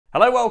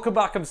Hello, welcome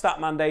back. I'm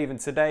Statman Dave, and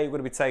today we're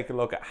going to be taking a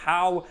look at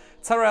how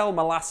Tyrell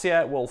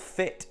Malacia will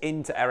fit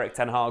into Erik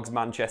Ten Hag's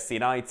Manchester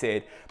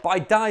United by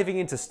diving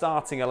into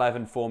starting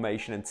 11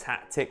 formation and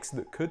tactics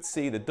that could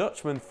see the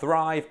Dutchman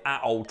thrive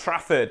at Old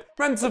Trafford.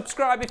 Remember to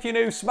subscribe if you're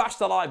new, smash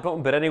the like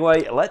button, but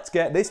anyway, let's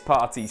get this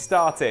party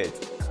started.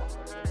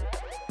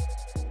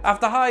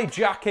 After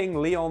hijacking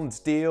Lyon's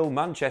deal,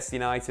 Manchester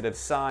United have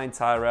signed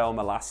Tyrell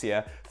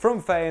Malacia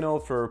from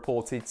Feyenoord for a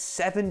reported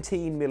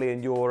 €17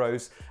 million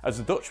as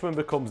the Dutchman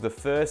becomes the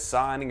first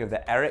signing of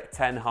the Erik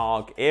Ten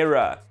Hag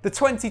era. The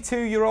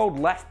 22-year-old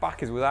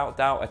left-back is without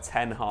doubt a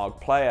Ten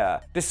Hag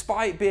player.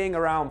 Despite being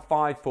around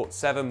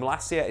 5'7",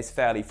 Malacia is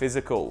fairly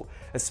physical,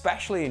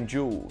 especially in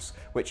duels,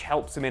 which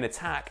helps him in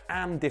attack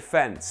and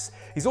defence.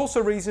 He's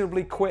also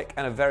reasonably quick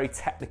and a very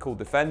technical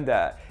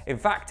defender. In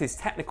fact, his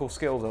technical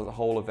skills as a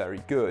whole are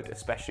very good,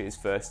 especially his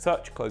first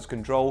touch, close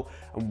control,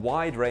 and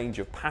wide range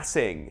of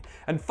passing.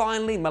 And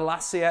finally,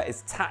 Malacia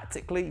is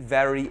tactically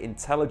very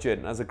intelligent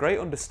and has a great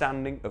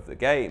understanding of the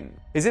game.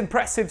 His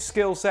impressive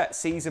skill set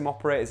sees him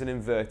operate as an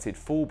inverted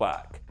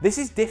fullback. This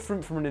is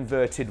different from an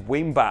inverted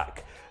wingback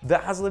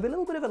that has a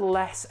little bit of a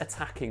less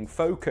attacking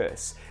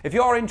focus. If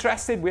you are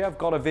interested, we have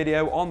got a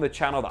video on the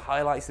channel that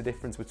highlights the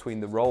difference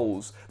between the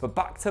roles. But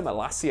back to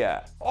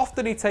Malacia.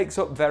 Often he takes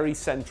up very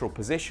central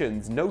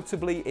positions,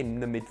 notably in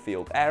the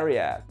midfield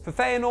area. For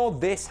Feyenoord,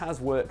 this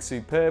has worked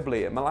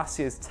superbly, and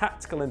Malacia's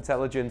tactical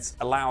intelligence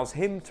allows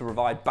him to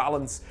provide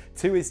balance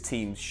to his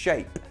team's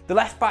shape. The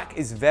left back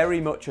is very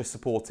much a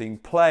supporting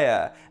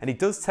player, and he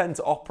does tend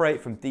to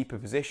operate from deeper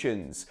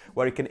positions,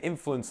 where he can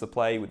influence the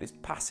play with his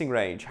passing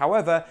range.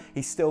 However,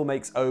 he still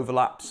makes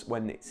overlaps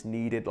when it's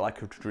needed,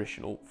 like a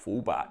traditional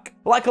fullback.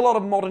 Like a lot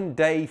of modern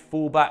day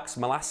fullbacks,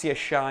 Malacia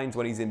shines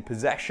when he's in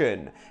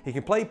possession. He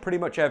can play pretty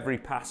much every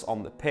pass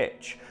on the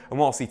pitch, and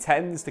whilst he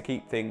tends to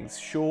keep things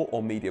short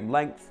or medium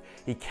length,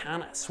 he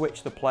can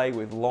switch the play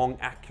with long,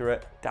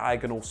 accurate,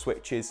 diagonal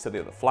switches to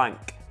the other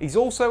flank. He's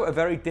also a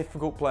very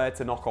difficult player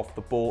to knock off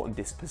the ball and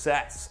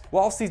dispossess.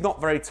 Whilst he's not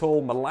very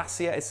tall,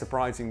 Malacia is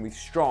surprisingly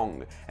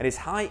strong, and his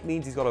height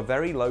means he's got a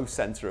very low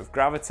centre of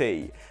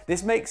gravity.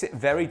 This makes it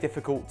very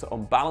difficult to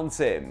unbalance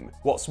him.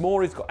 What's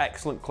more, he's got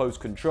excellent close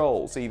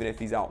control, so even if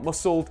he's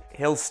out-muscled,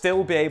 he'll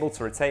still be able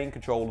to retain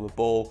control of the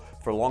ball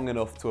for long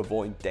enough to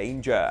avoid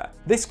danger.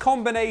 This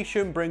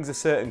combination brings a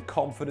certain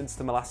confidence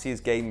to Malacia's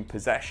game in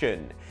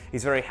possession.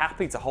 He's very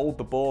happy to hold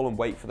the ball and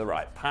wait for the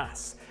right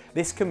pass.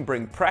 This can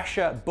bring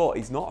pressure, but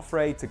he's not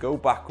afraid to go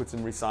backwards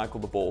and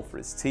recycle the ball for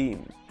his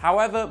team.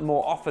 However,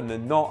 more often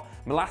than not,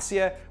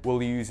 Malacia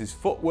will use his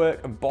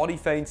footwork and body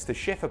feints to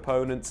shift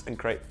opponents and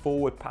create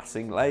forward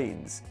passing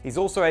lanes. He's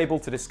also able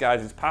to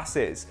disguise his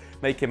passes,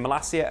 making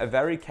Malacia a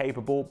very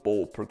capable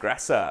ball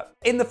progressor.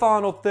 In the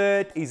final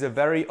third, he's a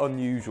very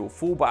unusual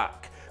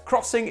fullback.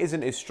 Crossing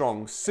isn't his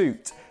strong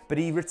suit, but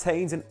he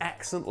retains an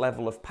excellent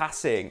level of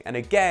passing, and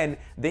again,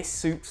 this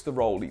suits the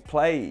role he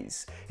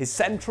plays. His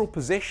central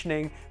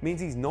positioning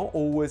means he's not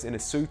always in a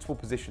suitable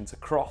position to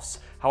cross.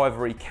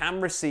 However, he can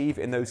receive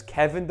in those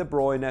Kevin De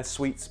Bruyne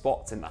sweet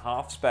spots in the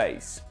half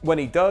space. When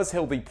he does,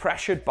 he'll be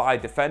pressured by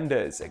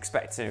defenders,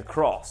 expecting a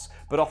cross,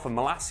 but often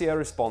Malacia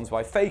responds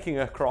by faking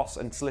a cross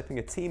and slipping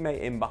a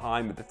teammate in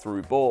behind with the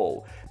through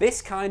ball.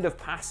 This kind of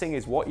passing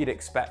is what you'd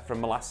expect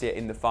from Malacia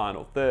in the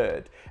final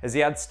third, as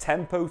he adds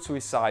tempo to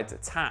his side's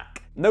attack.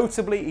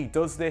 Notably, he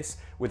does this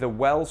with a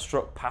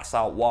well-struck pass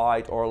out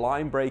wide or a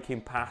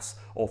line-breaking pass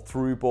or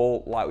through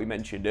ball like we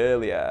mentioned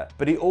earlier.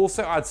 But he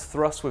also adds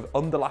thrust with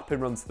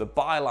underlapping runs to the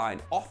byline,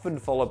 often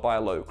followed by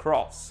a low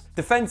cross.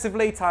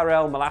 Defensively,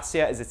 Tyrell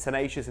Malacia is a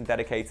tenacious and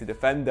dedicated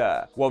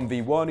defender.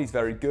 1v1, he's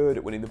very good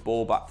at winning the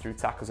ball back through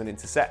tackles and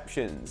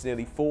interceptions,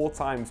 nearly 4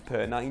 times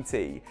per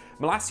 90.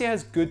 Malacia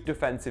has good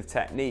defensive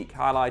technique,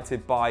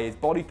 highlighted by his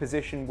body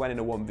position when in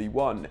a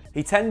 1v1.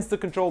 He tends to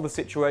control the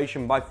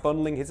situation by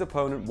funneling his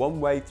opponent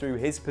one way through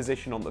his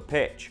position on the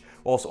pitch,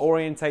 whilst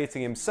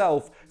orientating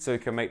himself so he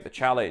can make the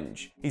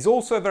challenge. He's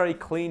also a very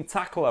clean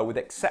tackler with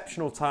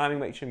exceptional timing,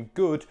 making him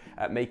good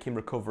at making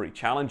recovery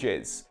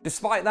challenges.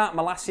 Despite that,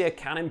 Malacia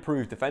can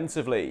improve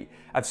defensively.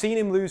 I've seen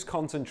him lose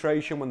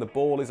concentration when the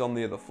ball is on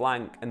the other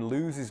flank and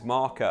lose his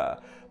marker,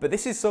 but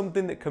this is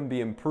something that can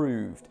be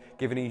improved,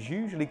 given he's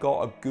usually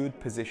got a good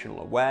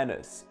positional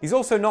awareness. He's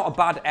also not a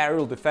bad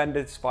aerial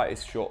defender despite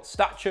his short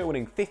stature,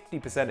 winning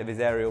 50% of his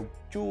aerial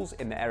duels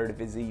in the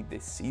Eredivisie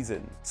this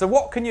season. So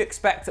what can you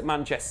expect at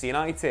Manchester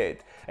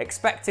United?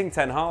 Expecting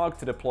Ten Hag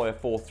to deploy a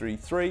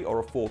 4-3-3 or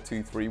a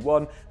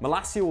 4-2-3-1,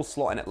 Malacia will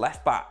slot in at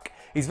left back.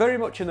 He's very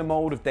much in the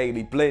mould of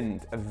Daley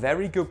Blind, a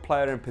very good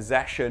player in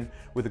possession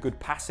with a good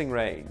passing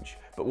range,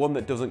 but one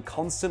that doesn't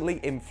constantly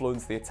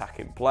influence the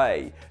attacking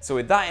play. So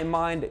with that in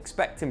mind,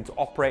 expect him to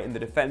operate in the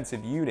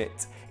defensive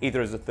unit,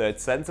 either as a third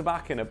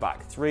centre-back in a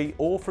back three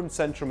or from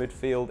central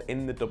midfield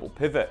in the double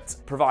pivot,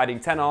 providing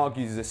Ten Hag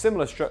uses a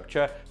similar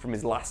structure from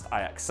his last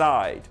Ajax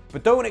side.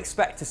 But don't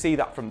expect to see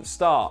that from the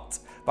start.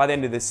 By the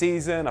end of the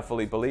season, I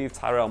fully believe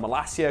Tyrell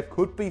Malacia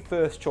could be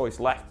first choice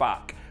left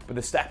back, but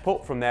the step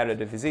up from the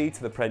Eredivisie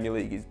to the Premier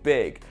League is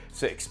big,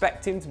 so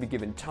expect him to be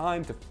given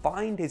time to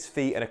find his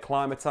feet and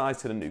acclimatise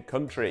to the new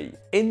country.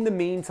 In the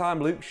meantime,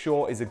 Luke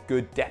Shaw is a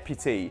good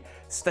deputy.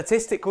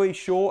 Statistically,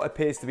 Shaw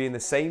appears to be in the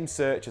same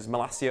search as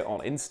Malacia on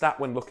Instat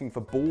when looking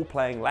for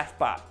ball-playing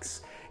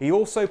left-backs. He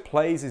also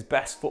plays his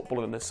best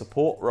football in a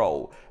support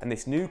role, and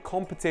this new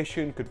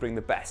competition could bring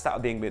the best out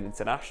of the England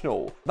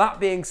international.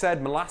 That being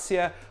said,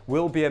 Malacia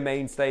will be a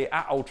mainstay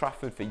at Old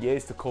Trafford for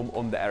years to come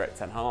under Erik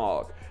Ten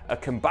Hag. A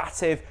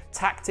combative,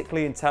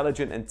 tactically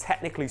intelligent and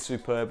technically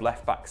superb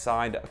left-back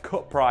signed at a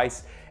cut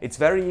price, it's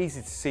very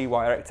easy to see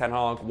why Erik Ten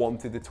Hag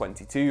wanted the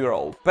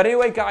 22-year-old. But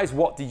anyway guys,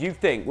 what do you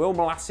think? Will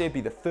Malacia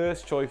be the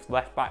first choice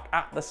left-back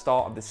at the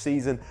start of the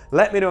season?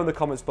 Let me know in the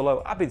comments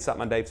below. I've been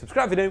Statman Dave,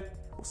 subscribe if you're new,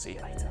 we'll see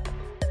you later.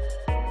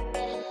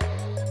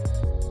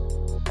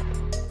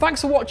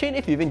 Thanks for watching.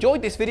 If you've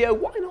enjoyed this video,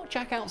 why not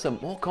check out some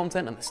more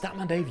content on the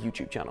Statman Dave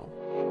YouTube channel.